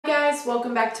guys,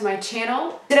 welcome back to my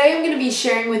channel. Today I'm going to be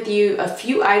sharing with you a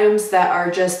few items that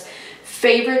are just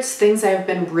favorites, things I've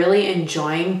been really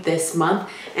enjoying this month,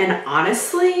 and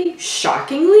honestly,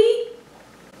 shockingly,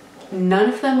 none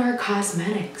of them are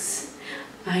cosmetics.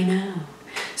 I know.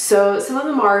 So some of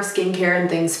them are skincare and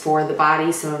things for the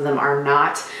body, some of them are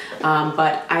not,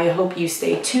 but I hope you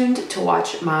stay tuned to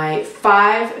watch my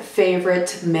 5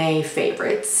 favorite May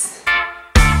favorites.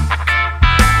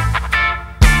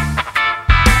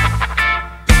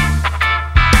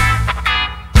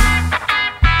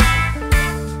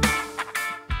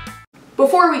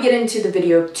 Before we get into the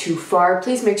video too far,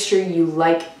 please make sure you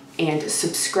like and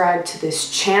subscribe to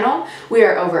this channel. We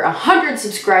are over 100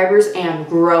 subscribers and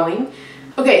growing.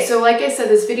 Okay, so like I said,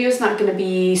 this video is not going to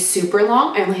be super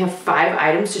long. I only have 5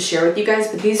 items to share with you guys,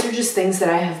 but these are just things that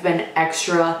I have been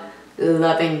extra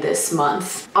loving this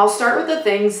month. I'll start with the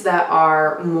things that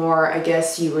are more, I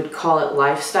guess you would call it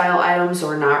lifestyle items,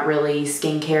 or not really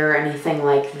skincare or anything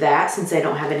like that, since I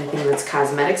don't have anything that's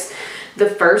cosmetics. The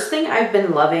first thing I've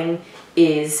been loving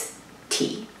is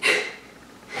tea.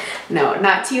 No,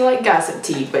 not tea like gossip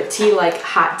tea, but tea like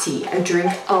hot tea. I drink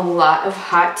a lot of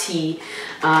hot tea,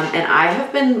 and I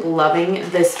have been loving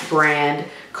this brand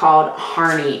called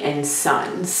Harney &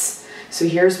 Sons. So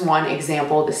here's one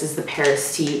example. This is the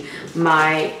Paris tea.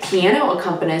 My piano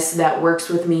accompanist that works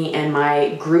with me and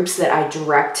my groups that I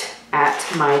direct at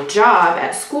my job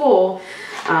at school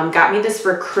got me this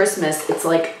for Christmas. It's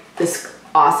like this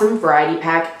awesome variety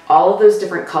pack. All of those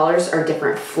different colors are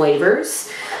different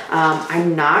flavors.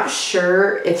 I'm not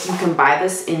sure if you can buy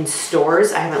this in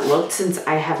stores. I haven't looked since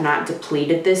I have not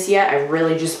depleted this yet. I've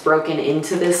really just broken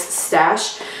into this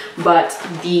stash, but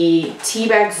the tea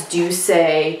bags do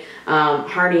say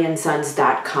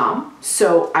harneyandsons.com.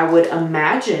 So I would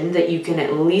imagine that you can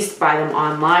at least buy them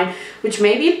online, which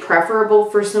may be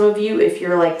preferable for some of you if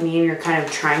you're like me and you're kind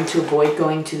of trying to avoid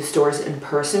going to the stores in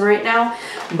person right now.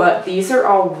 But these are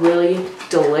all really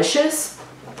delicious.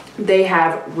 They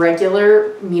have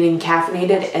regular, meaning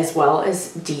caffeinated, as well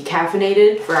as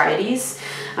decaffeinated varieties.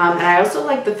 And I also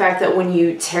like the fact that when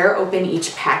you tear open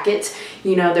each packet,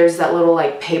 you know, there's that little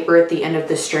like paper at the end of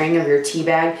the string of your tea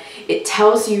bag. It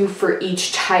tells you for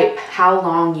each type how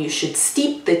long you should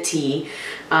steep the tea,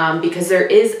 because there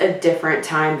is a different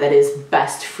time that is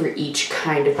best for each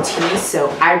kind of tea. So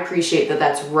I appreciate that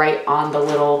that's right on the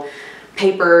little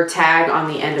paper tag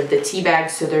on the end of the tea bag,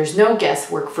 so there's no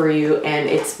guesswork for you, and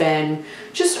it's been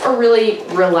just a really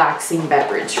relaxing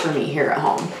beverage for me here at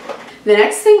home. The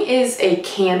next thing is a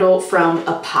candle from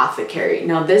Apothecary.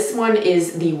 Now this one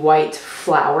is the White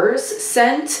Flowers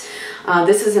scent.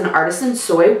 This is an artisan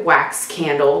soy wax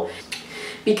candle.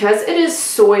 Because it is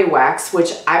soy wax,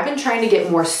 which I've been trying to get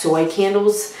more soy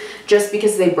candles just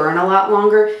because they burn a lot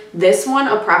longer. This one,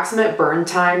 approximate burn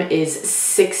time is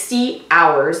 60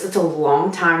 hours. That's a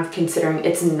long time considering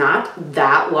it's not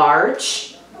that large.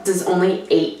 This is only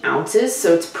 8 ounces,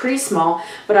 so it's pretty small,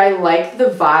 but I like the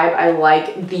vibe. I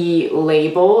like the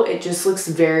label. It just looks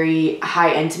very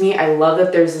high-end to me. I love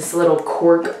that there's this little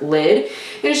cork lid.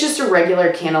 And it's just a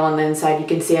regular candle on the inside. You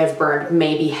can see I've burned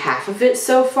maybe half of it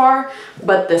so far,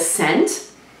 but the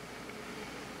scent,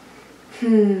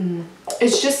 it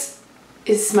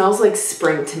smells like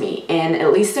spring to me. And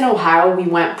at least in Ohio, we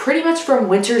went pretty much from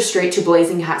winter straight to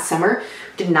blazing hot summer.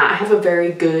 Did not have a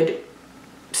very good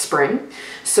spring.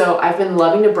 So I've been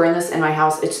loving to burn this in my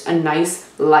house. It's a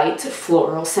nice light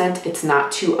floral scent. It's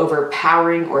not too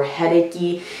overpowering or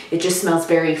headachy. It just smells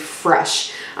very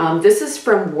fresh. This is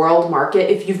from World Market.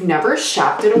 If you've never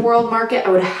shopped at a World Market, I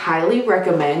would highly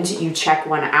recommend you check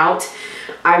one out.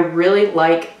 I really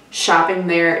like shopping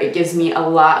there. It gives me a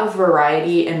lot of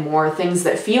variety and more things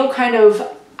that feel kind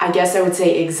of, I guess I would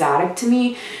say, exotic to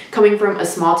me. Coming from a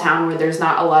small town where there's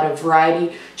not a lot of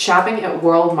variety, shopping at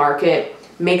World Market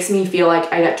makes me feel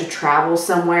like I got to travel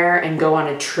somewhere and go on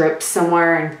a trip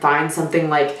somewhere and find something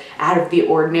like out of the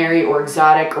ordinary or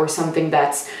exotic, or something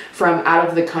that's from out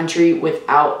of the country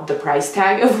without the price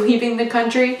tag of leaving the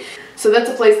country. So that's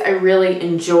a place I really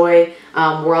enjoy,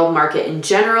 World Market in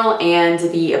general, and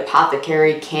the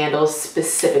Apothecary candles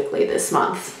specifically this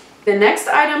month. The next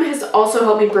item has also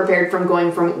helped me prepare from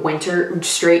going from winter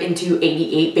straight into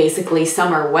 88, basically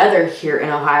summer weather here in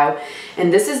Ohio.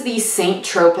 And this is the St.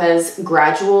 Tropez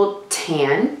Gradual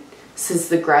Tan. This is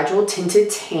the Gradual Tinted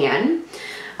Tan.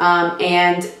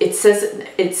 And it says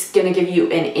it's going to give you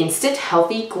an instant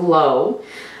healthy glow.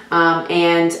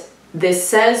 And this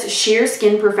says sheer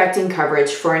skin perfecting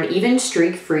coverage for an even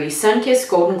streak-free sun-kissed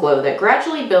golden glow that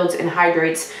gradually builds and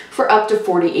hydrates for up to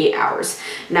 48 hours.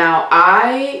 Now,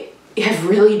 I have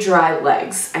really dry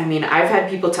legs. I mean, I've had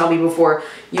people tell me before,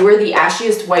 you are the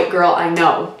ashiest white girl I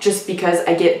know, just because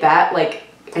I get that, like,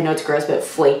 I know it's gross, but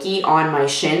flaky on my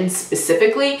shin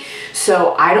specifically.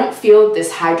 So I don't feel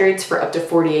this hydrates for up to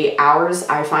 48 hours.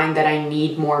 I find that I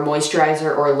need more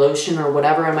moisturizer or lotion or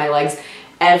whatever in my legs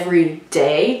every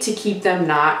day to keep them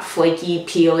not flaky,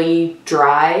 peely,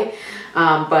 dry.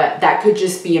 But that could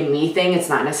just be a me thing. It's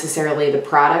not necessarily the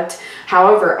product.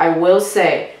 However, I will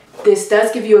say, this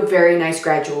does give you a very nice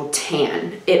gradual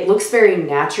tan. It looks very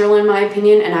natural in my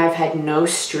opinion, and I've had no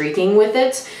streaking with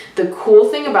it. The cool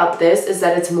thing about this is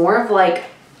that it's more of like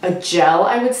a gel,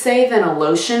 I would say, than a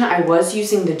lotion. I was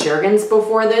using the Jergens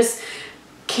before this.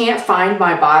 Can't find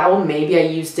my bottle. Maybe I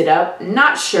used it up.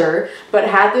 Not sure, but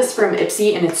had this from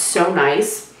Ipsy and it's so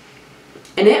nice.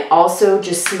 And it also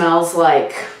just smells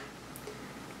like,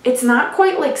 it's not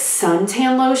quite like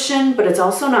suntan lotion, but it's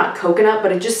also not coconut,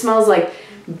 but it just smells like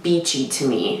beachy to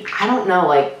me. I don't know,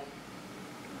 like,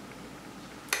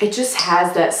 it just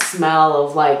has that smell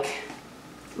of like,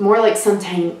 more like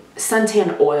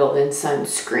suntan oil than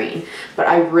sunscreen. But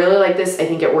I really like this. I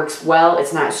think it works well.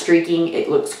 It's not streaking. It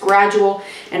looks gradual.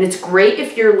 And it's great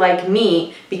if you're like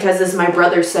me, because as my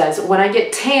brother says, when I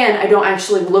get tan, I don't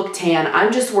actually look tan.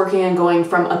 I'm just working on going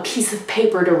from a piece of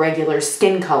paper to regular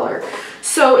skin color.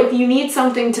 So if you need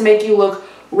something to make you look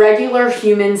regular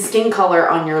human skin color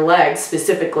on your legs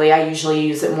specifically, I usually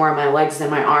use it more on my legs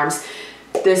than my arms,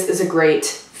 this is a great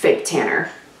fake tanner.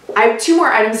 I have 2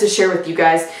 more items to share with you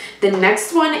guys. The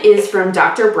next one is from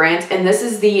Dr. Brandt, and this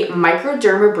is the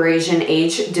Microdermabrasion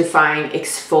Age Defying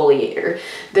Exfoliator.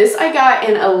 This I got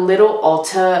in a little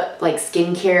Ulta like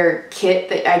skincare kit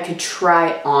that I could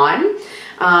try on.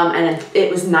 And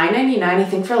it was $9.99, I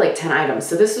think, for like 10 items.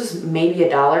 So this was maybe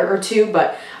 $1 or $2,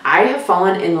 but I have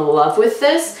fallen in love with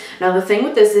this. Now the thing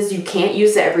with this is you can't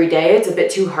use it every day. It's a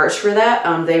bit too harsh for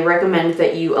that. They recommend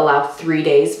that you allow 3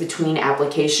 days between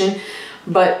application.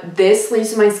 But this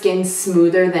leaves my skin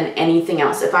smoother than anything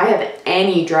else. If I have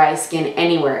any dry skin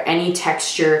anywhere, any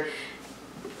texture,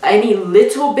 any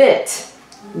little bit,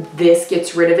 this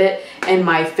gets rid of it. And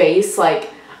my face, like,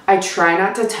 I try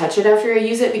not to touch it after I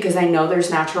use it because I know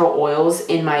there's natural oils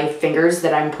in my fingers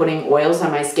that I'm putting oils on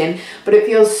my skin, but it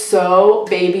feels so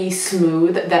baby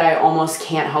smooth that I almost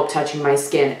can't help touching my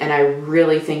skin. And I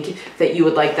really think that you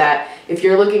would like that. If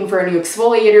you're looking for a new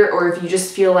exfoliator, or if you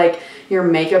just feel like your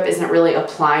makeup isn't really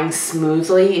applying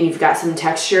smoothly and you've got some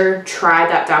texture, try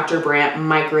that Dr. Brandt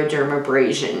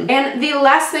Microdermabrasion. And the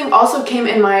last thing also came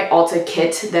in my Ulta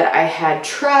kit that I had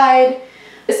tried.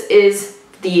 This is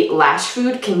the Lash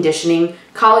Food Conditioning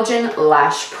Collagen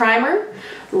Lash Primer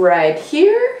right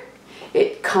here.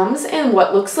 It comes in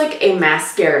what looks like a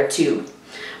mascara tube,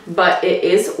 but it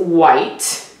is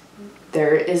white.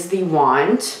 There is the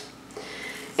wand.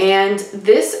 And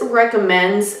this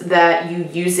recommends that you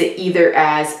use it either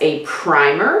as a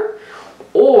primer,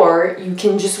 or you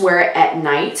can just wear it at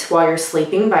night while you're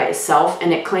sleeping by itself,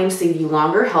 and it claims to give you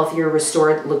longer, healthier,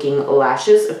 restored looking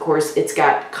lashes. Of course, it's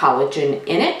got collagen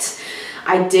in it.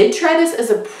 I did try this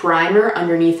as a primer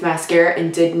underneath mascara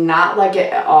and did not like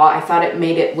it at all. I thought it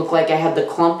made it look like I had the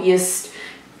clumpiest,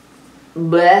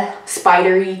 bleh,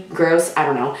 spidery, gross, I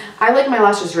don't know. I like my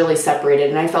lashes really separated,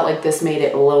 and I felt like this made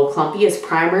it a little clumpy as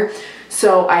primer.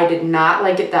 So I did not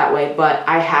like it that way, but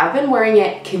I have been wearing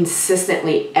it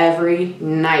consistently every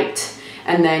night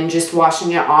and then just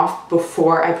washing it off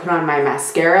before I put on my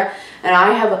mascara. And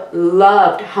I have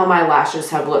loved how my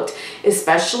lashes have looked,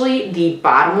 especially the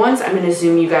bottom ones. I'm going to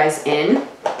zoom you guys in.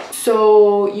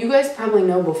 So you guys probably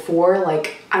know before,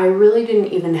 like, I really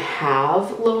didn't even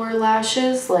have lower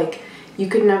lashes. Like, you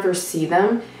could never see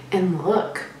them. And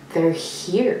look, they're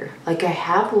here. Like, I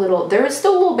have little, there are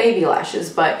still little baby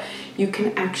lashes, but you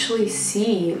can actually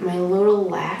see my little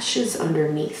lashes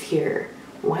underneath here.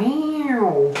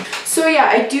 Wow. So yeah,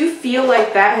 I do feel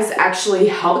like that has actually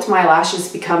helped my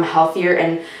lashes become healthier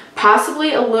and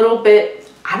possibly a little bit,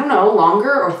 I don't know,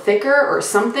 longer or thicker or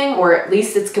something, or at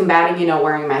least it's combating, you know,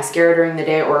 wearing mascara during the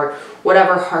day or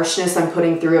whatever harshness I'm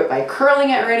putting through it by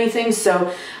curling it or anything.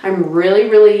 So I'm really,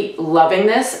 really loving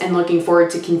this and looking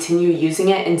forward to continue using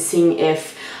it and seeing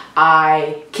if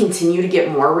I continue to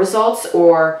get more results,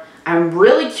 or I'm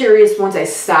really curious once I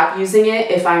stop using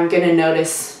it if I'm gonna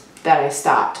notice that I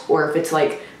stopped, or if it's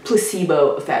like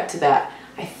placebo effect that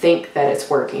I think that it's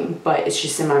working, but it's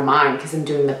just in my mind because I'm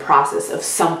doing the process of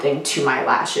something to my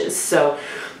lashes. So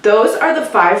those are the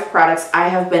 5 products I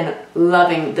have been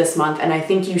loving this month, and I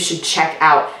think you should check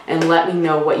out and let me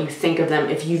know what you think of them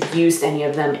if you've used any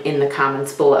of them in the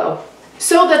comments below.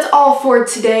 So that's all for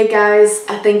today, guys.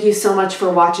 Thank you so much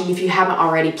for watching. If you haven't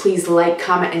already, please like,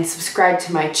 comment, and subscribe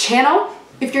to my channel.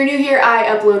 If you're new here, I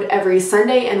upload every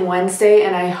Sunday and Wednesday,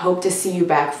 and I hope to see you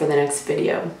back for the next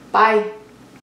video. Bye!